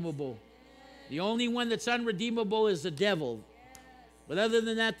unredeemable. The only one that's unredeemable is the devil. But other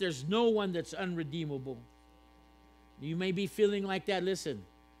than that, there's no one that's unredeemable. You may be feeling like that. Listen,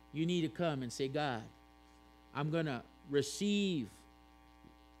 you need to come and say, God, I'm going to receive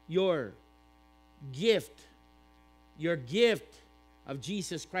your gift of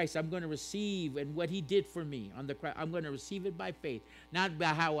Jesus Christ. I'm going to receive and what he did for me on the cross. I'm going to receive it by faith, not by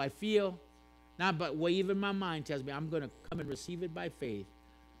how I feel, not by what even my mind tells me. I'm going to come and receive it by faith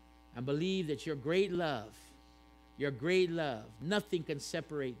and believe that your great love, nothing can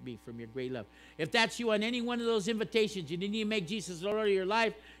separate me from your great love. If that's you on any one of those invitations, you need to make Jesus Lord of your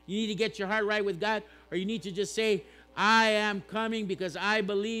life, you need to get your heart right with God, or you need to just say, I am coming because I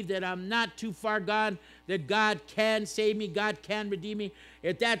believe that I'm not too far gone, that God can save me, God can redeem me.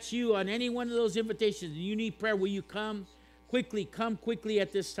 If that's you on any one of those invitations, and you need prayer, will you come quickly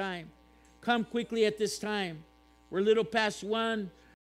at this time. Come quickly at this time. We're a little past 1.